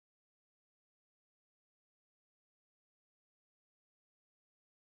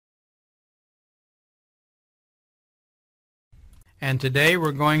And today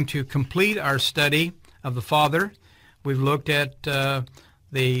we're going to complete our study of the Father. We've looked at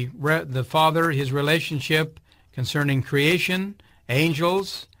the Father, his relationship concerning creation,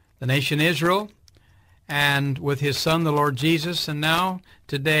 angels, the nation Israel, and with his Son, the Lord Jesus. And now,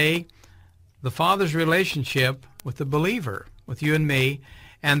 today, the Father's relationship with the believer, with you and me.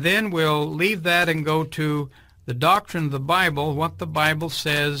 And then we'll leave that and go to the doctrine of the Bible, what the Bible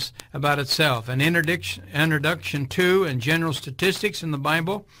says about itself, an introduction to and general statistics in the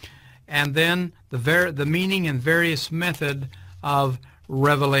Bible, and then the meaning and various method of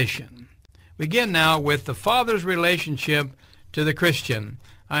revelation. We begin now with the Father's relationship to the Christian.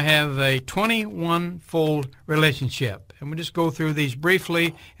 I have a 21-fold relationship, and we'll just go through these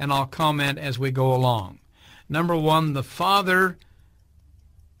briefly, and I'll comment as we go along. Number one, the Father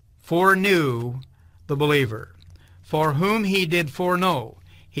foreknew the believer. For whom he did foreknow,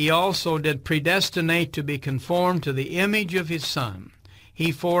 he also did predestinate to be conformed to the image of his Son.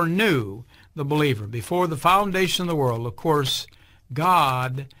 He foreknew the believer. Before the foundation of the world, of course,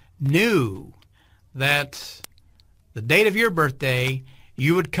 God knew that the date of your birthday,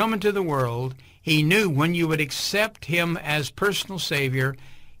 you would come into the world. He knew when you would accept him as personal Savior.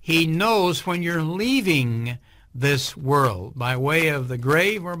 He knows when you're leaving this world, by way of the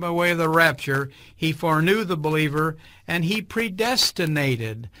grave or by way of the rapture. He foreknew the believer, and he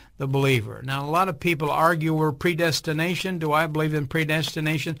predestinated the believer. Now, a lot of people argue over predestination. Do I believe in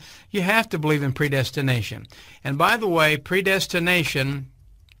predestination? You have to believe in predestination. And by the way, predestination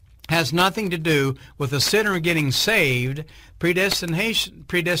has nothing to do with a sinner getting saved.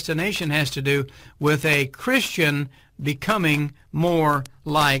 Predestination has to do with a Christian becoming more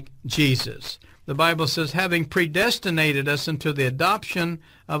like Jesus. The Bible says, having predestinated us into the adoption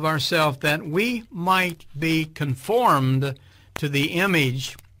of ourselves, that we might be conformed to the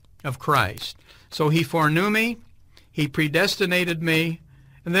image of Christ. So he foreknew me, he predestinated me,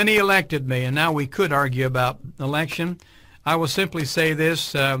 and then he elected me. And now we could argue about election. I will simply say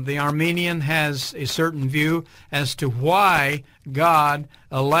this, the Arminian has a certain view as to why God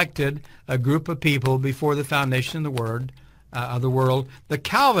elected a group of people before the foundation of the world. The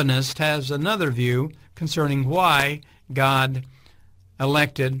Calvinist has another view concerning why God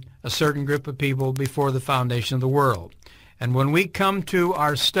elected a certain group of people before the foundation of the world. And when we come to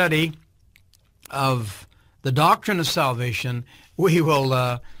our study of the doctrine of salvation, we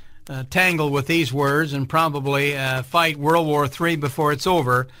will tangle with these words and probably fight World War III before it's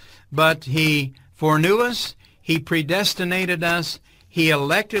over. But he foreknew us, he predestinated us, he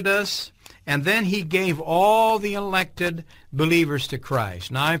elected us, and then he gave all the elected believers to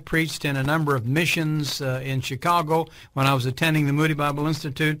Christ. Now, I preached in a number of missions in Chicago when I was attending the Moody Bible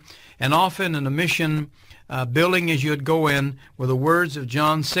Institute, and often in a mission building as you would go in were the words of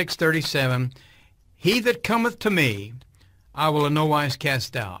John 6:37, "He that cometh to me, I will in no wise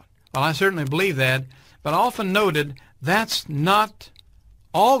cast out." Well, I certainly believe that, but I often noted that's not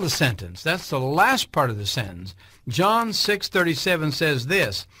all the sentence. That's the last part of the sentence. John 6:37 says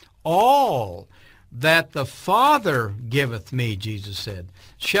this, "All that the Father giveth me," Jesus said,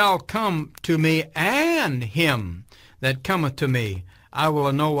 "shall come to me, and him that cometh to me I will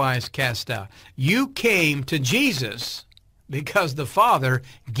in no wise cast out." You came to Jesus because the Father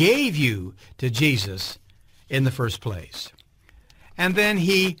gave you to Jesus in the first place. And then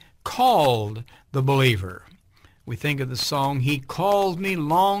he called the believer. We think of the song, "He called me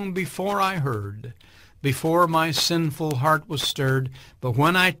long before I heard, before my sinful heart was stirred, but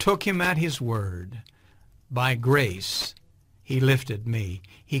when I took him at his word, by grace he lifted me."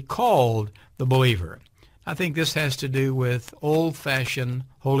 He called the believer. I think this has to do with old-fashioned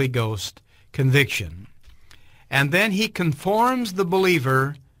Holy Ghost conviction. And then he conforms the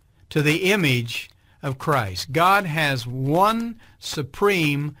believer to the image of Christ. God has one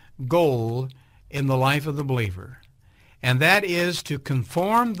supreme goal in the life of the believer, and that is to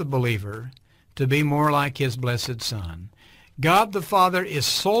conform the believer to be more like his blessed Son. God the Father is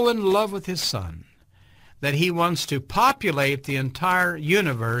so in love with his Son that he wants to populate the entire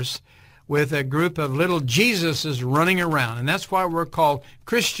universe with a group of little Jesuses running around. And that's why we're called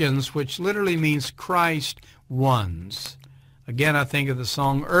Christians, which literally means Christ ones. Again, I think of the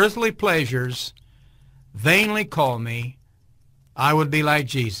song, "Earthly pleasures vainly call me, I would be like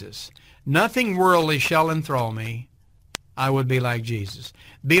Jesus. Nothing worldly shall enthrall me, I would be like Jesus."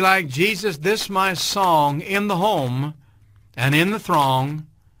 Be like Jesus, this my song in the home and in the throng.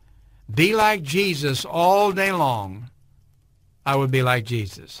 Be like Jesus all day long, I would be like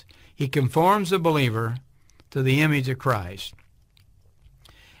Jesus. He conforms the believer to the image of Christ.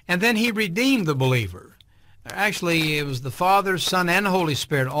 And then he redeemed the believer. Actually, it was the Father, Son, and Holy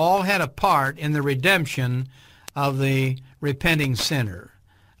Spirit all had a part in the redemption of the repenting sinner.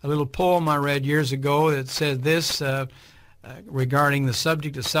 A little poem I read years ago that said this regarding the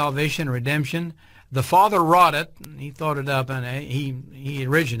subject of salvation and redemption. The Father wrought it. He thought it up, and he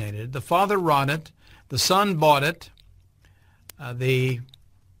originated it. The Father wrought it. The Son bought it. The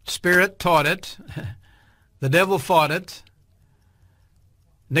Spirit taught it. The devil fought it.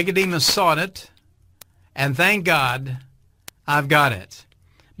 Nicodemus sought it. And thank God, I've got it.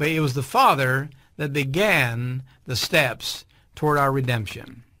 But it was the Father that began the steps toward our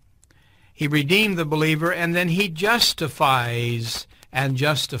redemption. He redeemed the believer, and then he justifies and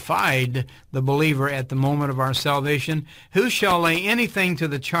justified the believer at the moment of our salvation. Who shall lay anything to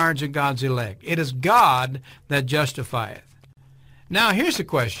the charge of God's elect? It is God that justifieth. Now here's the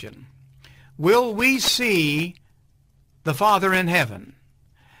question. Will we see the Father in heaven?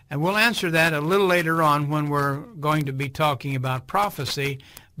 And we'll answer that a little later on when we're going to be talking about prophecy.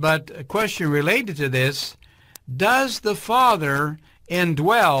 But a question related to this, does the Father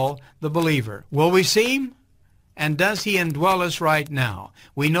indwell the believer? Will we see him? And does he indwell us right now?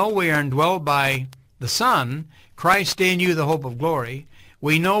 We know we are indwelled by the Son, Christ in you, the hope of glory.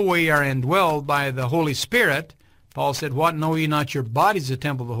 We know we are indwelled by the Holy Spirit. Paul said, what, know ye not your body is the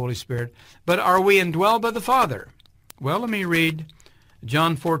temple of the Holy Spirit? But are we indwelled by the Father? Well, let me read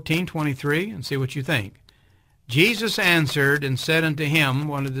John 14:23 and see what you think. Jesus answered and said unto him,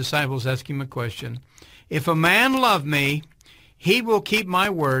 one of the disciples asked him a question, if a man love me, he will keep my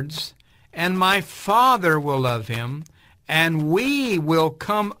words, and my Father will love him, and we will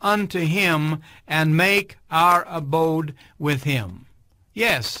come unto him and make our abode with him.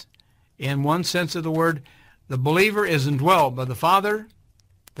 Yes, in one sense of the word, the believer is indwelled by the Father,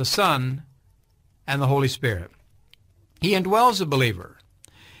 the Son, and the Holy Spirit. He indwells the believer.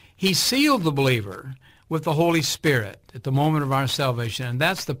 He sealed the believer with the Holy Spirit at the moment of our salvation, and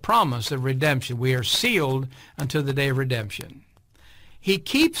that's the promise of redemption. We are sealed until the day of redemption. He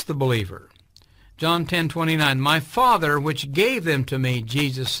keeps the believer. John 10:29, my Father, which gave them to me,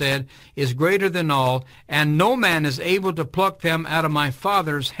 Jesus said, is greater than all, and no man is able to pluck them out of my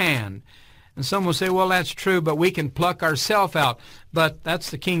Father's hand. And some will say, well, that's true, but we can pluck ourselves out. But that's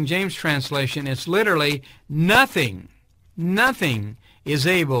the King James translation. It's literally nothing is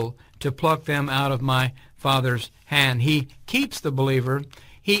able to pluck them out of my Father's hand. He keeps the believer.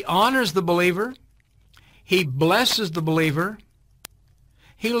 He honors the believer. He blesses the believer.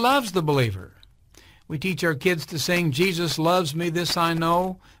 He loves the believer. We teach our kids to sing, Jesus loves me, this I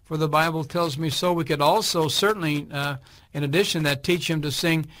know, for the Bible tells me so. We could also certainly, in addition to that, teach him to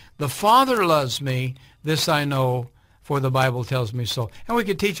sing, the Father loves me, this I know, for the Bible tells me so. And we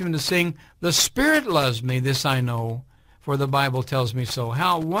could teach him to sing, the Spirit loves me, this I know, for the Bible tells me so.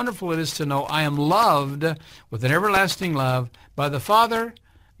 How wonderful it is to know I am loved with an everlasting love by the Father,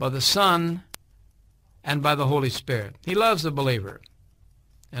 by the Son, and by the Holy Spirit. He loves the believer.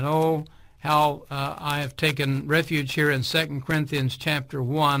 And oh, how I have taken refuge here in 2 Corinthians chapter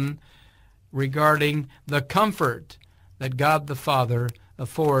 1 regarding the comfort that God the Father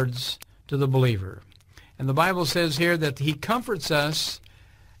affords to the believer. And the Bible says here that he comforts us,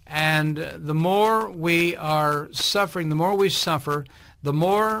 and the more we are suffering, the more we suffer, the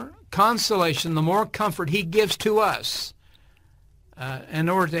more consolation, the more comfort he gives to us in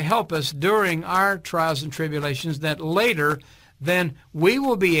order to help us during our trials and tribulations, that later then we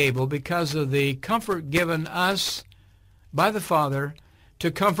will be able, because of the comfort given us by the Father,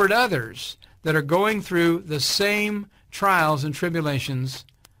 to comfort others that are going through the same trials and tribulations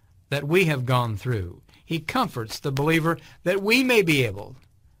that we have gone through. He comforts the believer that we may be able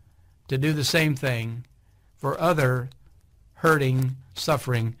to do the same thing for other hurting,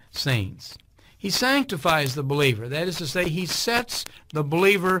 suffering saints. He sanctifies the believer. That is to say, he sets the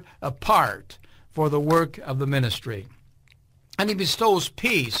believer apart for the work of the ministry. And he bestows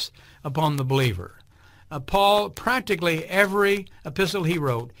peace upon the believer. Paul, practically every epistle he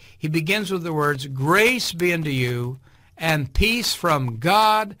wrote, he begins with the words, grace be unto you, and peace from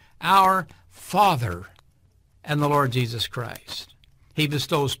God our Father and the Lord Jesus Christ. He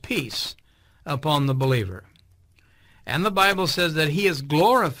bestows peace upon the believer. And the Bible says that he is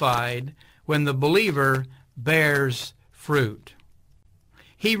glorified when the believer bears fruit.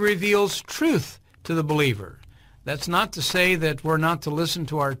 He reveals truth to the believer. That's not to say that we're not to listen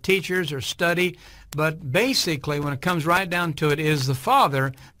to our teachers or study, but basically, when it comes right down to it, it is the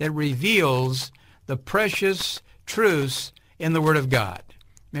Father that reveals the precious truths in the Word of God.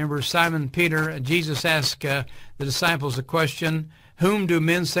 Remember Simon Peter, Jesus asked the disciples a question, whom do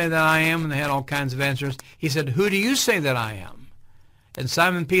men say that I am? And they had all kinds of answers. He said, who do you say that I am? And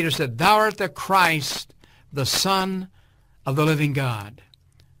Simon Peter said, thou art the Christ, the Son of the living God.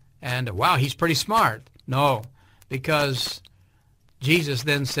 And wow, he's pretty smart. No. because Jesus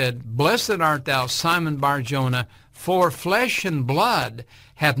then said, "Blessed art thou, Simon Bar-Jonah, for flesh and blood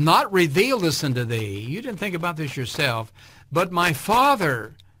hath not revealed this unto thee." You didn't think about this yourself, but my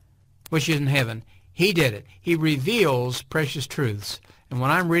Father, which is in heaven, he did it. He reveals precious truths. And when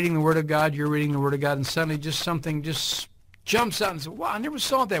I'm reading the Word of God, you're reading the Word of God, and suddenly just something just jumps out and says, "Wow, I never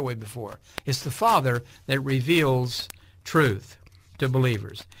saw it that way before." It's the Father that reveals truth to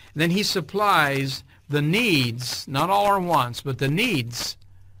believers. And then he supplies the needs, not all our wants, but the needs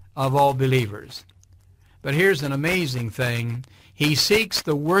of all believers. But here's an amazing thing. He seeks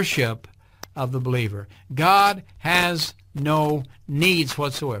the worship of the believer. God has no needs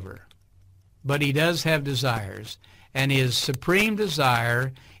whatsoever, but he does have desires. And his supreme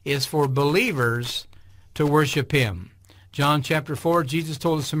desire is for believers to worship him. John chapter 4, Jesus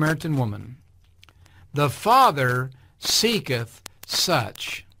told the Samaritan woman, "The Father seeketh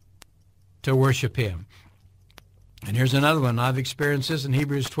such to worship him." And here's another one. I've experienced this in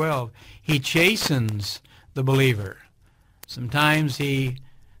Hebrews 12. He chastens the believer. Sometimes he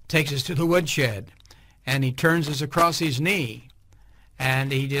takes us to the woodshed and he turns us across his knee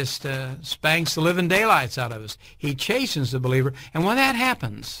and he just spanks the living daylights out of us. He chastens the believer. And when that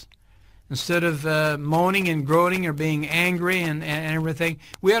happens, instead of moaning and groaning or being angry and everything,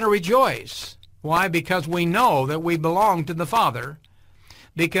 we ought to rejoice. Why? Because we know that we belong to the Father.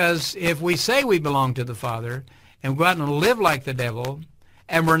 Because if we say we belong to the Father and go out and live like the devil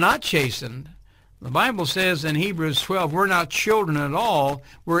and we're not chastened, the Bible says in Hebrews 12, we're not children at all.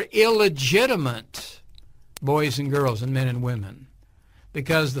 We're illegitimate boys and girls and men and women.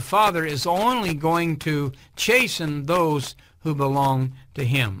 Because the Father is only going to chasten those who belong to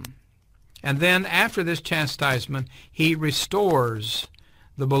him. And then after this chastisement, he restores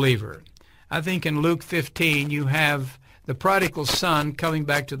the believer. I think in Luke 15 you have the prodigal son coming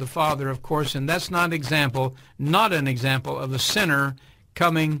back to the Father, of course, and that's not an example of the sinner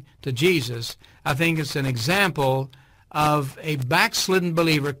coming to Jesus. I think it's an example of a backslidden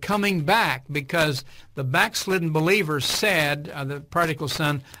believer coming back, because the backslidden believer said, the prodigal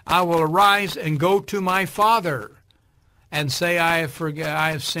son, "I will arise and go to my father and say, I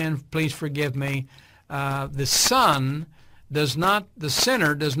have sinned, please forgive me." The sinner does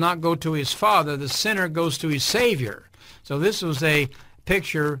not go to his father. The sinner goes to his Savior. So this was a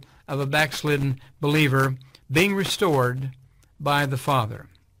picture of a backslidden believer being restored by the Father.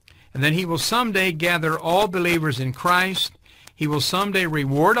 And then he will someday gather all believers in Christ. He will someday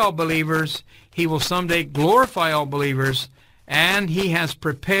reward all believers. He will someday glorify all believers. And he has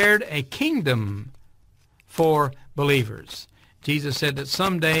prepared a kingdom for believers. Jesus said that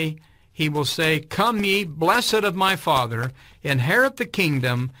someday he will say, "Come ye, blessed of my Father, inherit the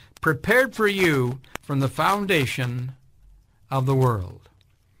kingdom prepared for you from the foundation of the world."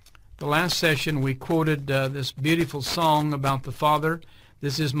 The last session we quoted this beautiful song about the Father.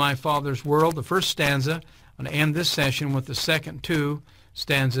 "This is my Father's world," the first stanza. I'm going to end this session with the second two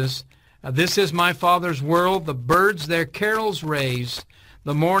stanzas. "This is my Father's world, the birds their carols raise,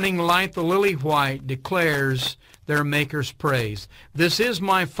 the morning light, the lily white, declares their Maker's praise. This is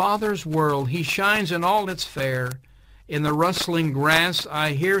my Father's world, he shines in all its fair. In the rustling grass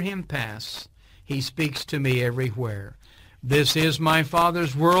I hear him pass, he speaks to me everywhere. This is my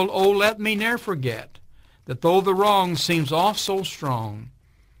Father's world, oh let me ne'er forget, that though the wrong seems oft so strong,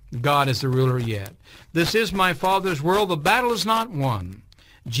 God is the ruler yet. This is my Father's world, the battle is not won.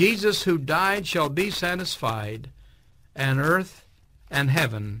 Jesus who died shall be satisfied, and earth and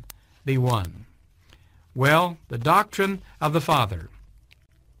heaven be one." Well, the doctrine of the Father.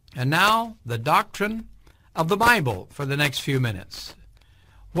 And now the doctrine of the Bible for the next few minutes.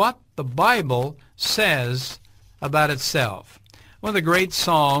 What the Bible says about itself. One of the great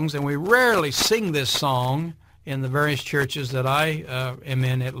songs, and we rarely sing this song in the various churches that I am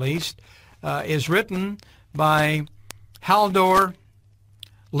in at least, is written by Haldor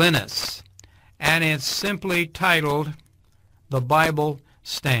Linus, and it's simply titled, "The Bible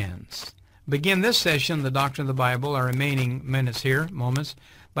Stands." Begin this session, the doctrine of the Bible, our remaining moments,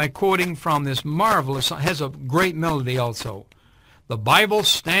 by quoting from this marvelous song. It has a great melody also. "The Bible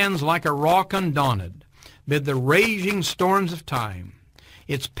stands like a rock undaunted, mid the raging storms of time.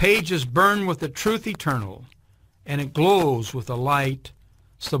 Its pages burn with the truth eternal, and it glows with a light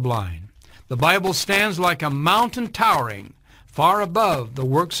sublime. The Bible stands like a mountain towering, far above the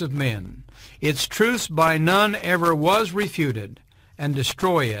works of men. Its truths by none ever was refuted, and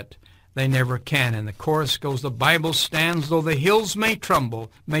destroy it they never can." And the chorus goes, "The Bible stands, though the hills may tumble,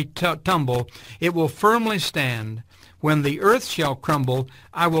 it will firmly stand. When the earth shall crumble,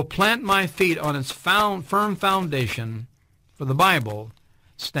 I will plant my feet on its firm foundation, for the Bible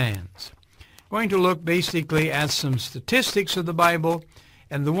stands." going to look basically at some statistics of the Bible,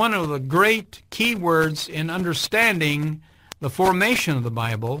 and one of the great key words in understanding the formation of the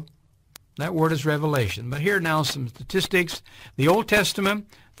Bible, that word is revelation. But here now some statistics. The Old Testament,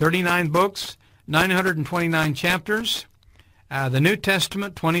 39 books, 929 chapters. The New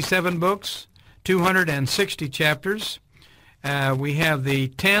Testament, 27 books, 260 chapters. We have the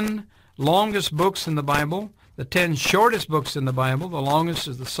 10 longest books in the Bible, the 10 shortest books in the Bible. The longest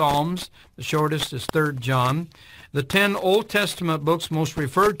is the Psalms. The shortest is 3 John. The 10 Old Testament books most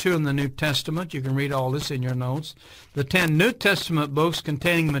referred to in the New Testament. You can read all this in your notes. The 10 New Testament books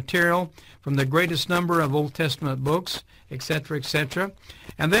containing material from the greatest number of Old Testament books, etc., etc.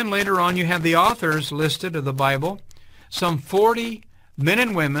 And then later on you have the authors listed of the Bible. Some 40 men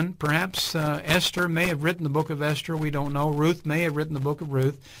and women. Perhaps Esther may have written the book of Esther. We don't know. Ruth may have written the book of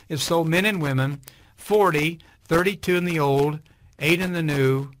Ruth. If so, men and women, 40, 32 in the Old, 8 in the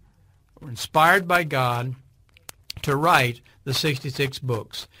New, were inspired by God to write the 66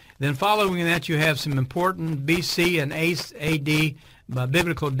 books. Then following that, you have some important BC and AD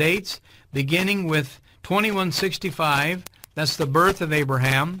biblical dates, beginning with 2165. That's the birth of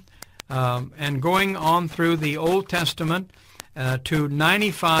Abraham, and going on through the Old Testament to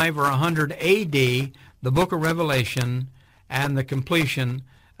 95 or 100 AD, the book of Revelation, and the completion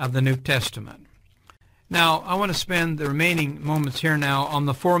of the New Testament. Now, I want to spend the remaining moments here now on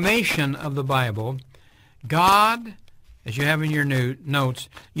the formation of the Bible. God, as you have in your notes,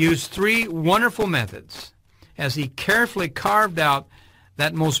 used 3 wonderful methods as he carefully carved out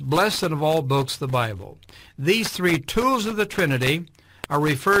that most blessed of all books, the Bible. These 3 tools of the Trinity are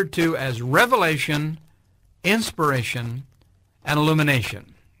referred to as revelation, inspiration, and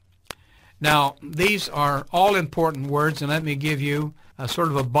illumination. Now, these are all important words, and let me give you a sort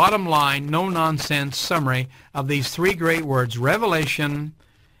of a bottom line, no-nonsense summary of these 3 great words: revelation,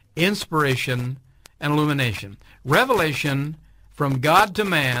 inspiration, and illumination. Revelation from God to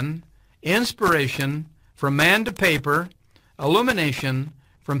man, inspiration from man to paper, illumination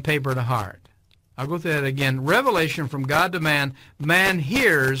from paper to heart. I'll go through that again. Revelation from God to man. Man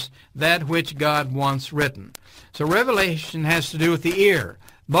hears that which God wants written. So revelation has to do with the ear.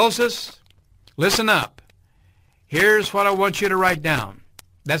 Moses, listen up. Here's what I want you to write down.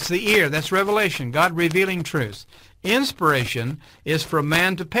 That's the ear. That's revelation. God revealing truths. Inspiration is from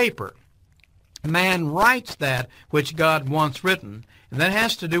man to paper. Man writes that which God wants written, and that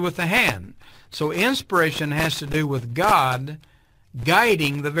has to do with the hand. So inspiration has to do with God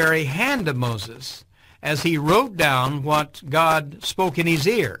guiding the very hand of Moses as he wrote down what God spoke in his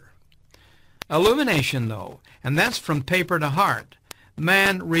ear. Illumination, though, and that's from paper to heart.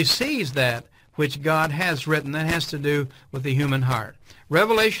 Man receives that which God has written. That has to do with the human heart.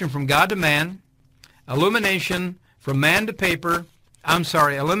 Revelation from God to man, illumination from man to paper,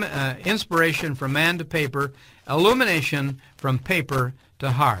 inspiration from man to paper, illumination from paper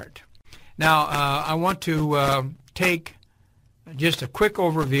to heart. Now, I want to take just a quick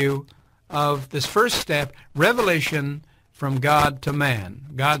overview of this first step, revelation from God to man.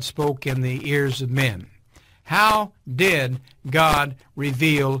 God spoke in the ears of men. How did God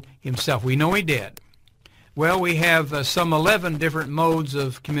reveal himself? We know he did. Well, we have some 11 different modes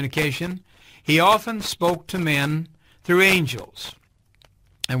of communication. He often spoke to men through angels.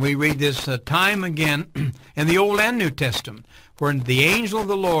 And we read this time again in the Old and New Testament, where the angel of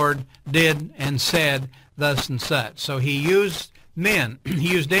the Lord did and said thus and such. So he used men, he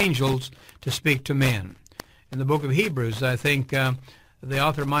used angels to speak to men. In the book of Hebrews, I think the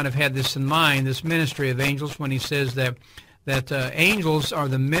author might have had this in mind, this ministry of angels, when he says that angels are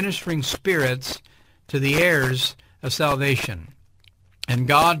the ministering spirits to the heirs of salvation. And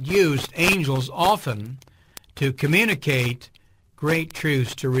God used angels often to communicate great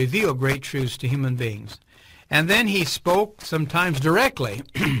truths, to reveal great truths to human beings. And then he spoke sometimes directly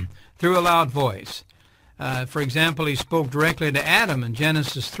through a loud voice. For example, he spoke directly to Adam in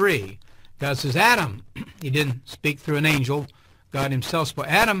Genesis 3. God says, Adam. He didn't speak through an angel. God himself spoke.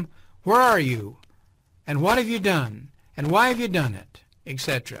 Adam, where are you? And what have you done? And why have you done it?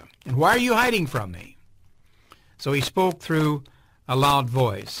 Etc. And why are you hiding from me? So he spoke through a loud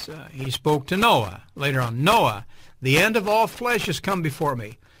voice. He spoke to Noah later on. Noah, the end of all flesh has come before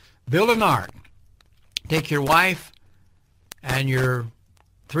me. Build an ark. Take your wife and your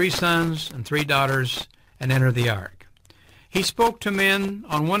 3 sons and 3 daughters and enter the ark. He spoke to men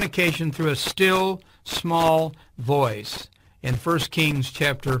on one occasion through a still, small voice in 1 Kings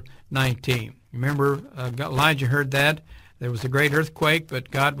chapter 19. Remember, Elijah heard that. There was a great earthquake,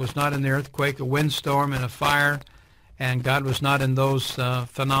 but God was not in the earthquake, a windstorm and a fire, and God was not in those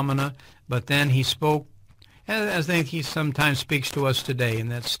phenomena. But then he spoke And I think he sometimes speaks to us today in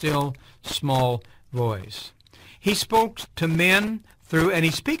that still, small voice. He spoke to men through, and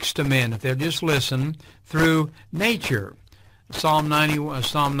he speaks to men, if they'll just listen, through nature. Psalm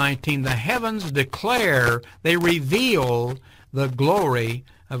 19, the heavens declare, they reveal the glory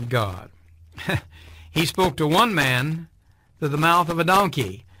of God. He spoke to one man through the mouth of a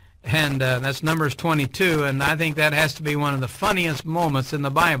donkey, and that's Numbers 22, and I think that has to be one of the funniest moments in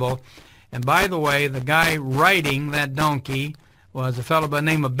the Bible. And by the way, the guy riding that donkey was a fellow by the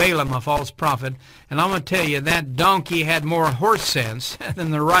name of Balaam, a false prophet. And I'm going to tell you, that donkey had more horse sense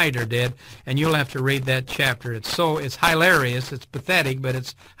than the rider did. And you'll have to read that chapter. It's hilarious. It's pathetic, but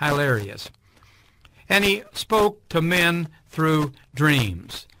it's hilarious. And he spoke to men through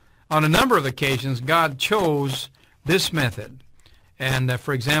dreams. On a number of occasions, God chose this method. And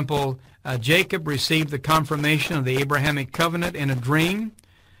for example, Jacob received the confirmation of the Abrahamic covenant in a dream.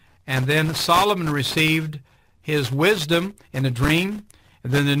 And then Solomon received his wisdom in a dream.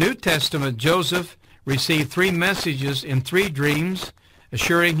 And then the New Testament, Joseph received 3 messages in 3 dreams,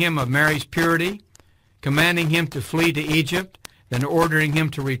 assuring him of Mary's purity, commanding him to flee to Egypt, then ordering him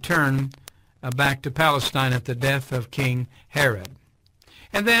to return back to Palestine at the death of King Herod.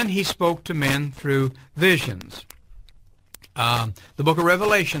 And then he spoke to men through visions. The book of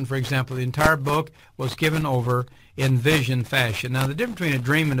Revelation, for example, the entire book was given over in vision fashion. Now, the difference between a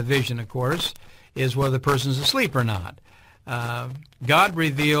dream and a vision, of course, is whether the person's asleep or not. God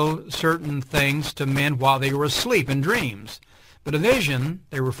revealed certain things to men while they were asleep in dreams. But a vision,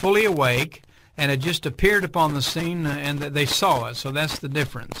 they were fully awake, and it just appeared upon the scene, and they saw it. So that's the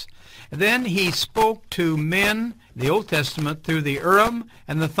difference. And then he spoke to men, the Old Testament, through the Urim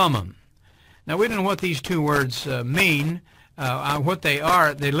and the Thummim. Now, we don't know what these 2 words mean. What they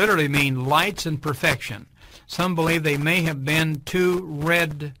are, they literally mean lights and perfection. Some believe they may have been 2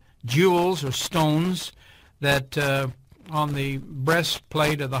 red jewels or stones that on the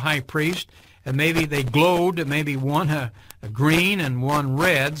breastplate of the high priest, and maybe they glowed, maybe one a green and one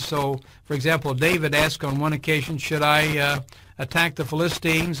red. So, for example, David asked on one occasion, should I attack the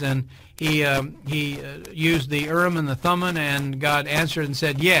Philistines? And he used the Urim and the Thummim, and God answered and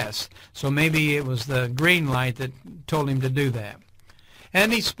said yes. So maybe it was the green light that told him to do that.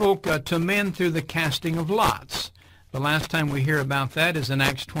 And he spoke to men through the casting of lots. The last time we hear about that is in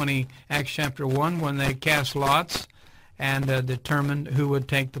Acts chapter 1, when they cast lots and determined who would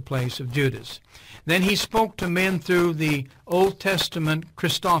take the place of Judas. Then he spoke to men through the Old Testament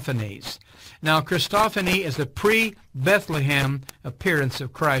Christophanies. Now, Christophany is a pre-Bethlehem appearance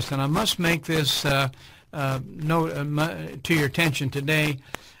of Christ, and I must make this note to your attention today.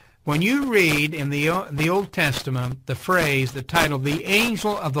 When you read in the Old Testament the phrase, the title, the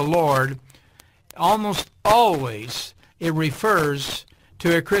angel of the Lord, almost always it refers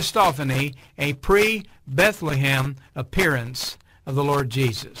to a Christophany, a pre-Bethlehem appearance of the Lord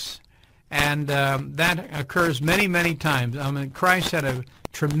Jesus. And that occurs many, many times. I mean, Christ had a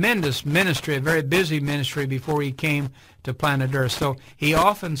tremendous ministry, a very busy ministry before he came to planet Earth. So he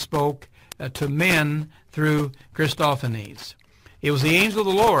often spoke to men through Christophanies. It was the angel of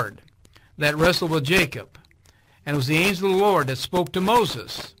the Lord that wrestled with Jacob. And it was the angel of the Lord that spoke to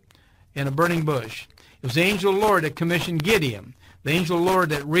Moses in a burning bush. It was the angel of the Lord that commissioned Gideon. The angel of the Lord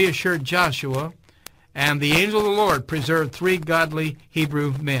that reassured Joshua. And the angel of the Lord preserved 3 godly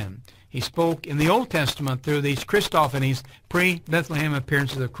Hebrew men. He spoke in the Old Testament through these Christophanies, pre-Bethlehem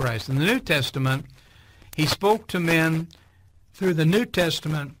appearances of Christ. In the New Testament, he spoke to men through the New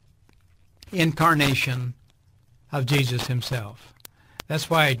Testament incarnation of Jesus himself. That's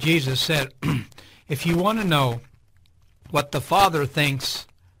why Jesus said, if you want to know what the Father thinks,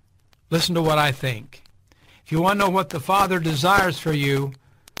 listen to what I think. If you want to know what the Father desires for you,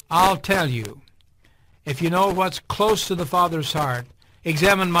 I'll tell you. If you know what's close to the Father's heart,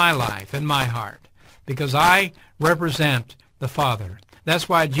 examine my life and my heart, because I represent the Father. That's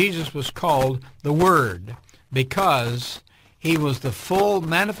why Jesus was called the Word, because he was the full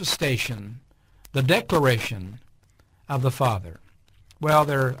manifestation, the declaration of the Father. Well,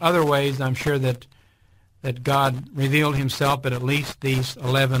 there are other ways, I'm sure, that God revealed himself, but at least these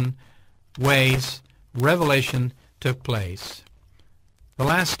 11 ways revelation took place. The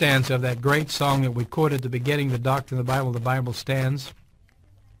last stanza of that great song that we quoted at the beginning, the Doctrine of the Bible stands.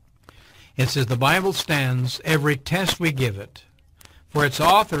 It says, the Bible stands every test we give it, for its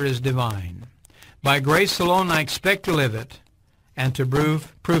author is divine. By grace alone I expect to live it, and to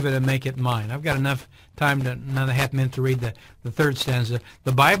prove it and make it mine. I've got enough time, another half minute to read the third stanza.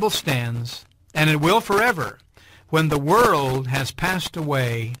 The Bible stands, and it will forever. When the world has passed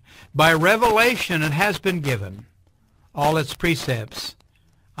away, by revelation it has been given. All its precepts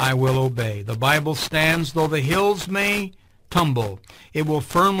I will obey. The Bible stands, though the hills may tumble. It will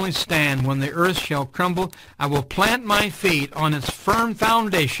firmly stand when the earth shall crumble. I will plant my feet on its firm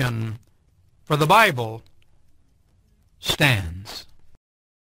foundation, for the Bible stands.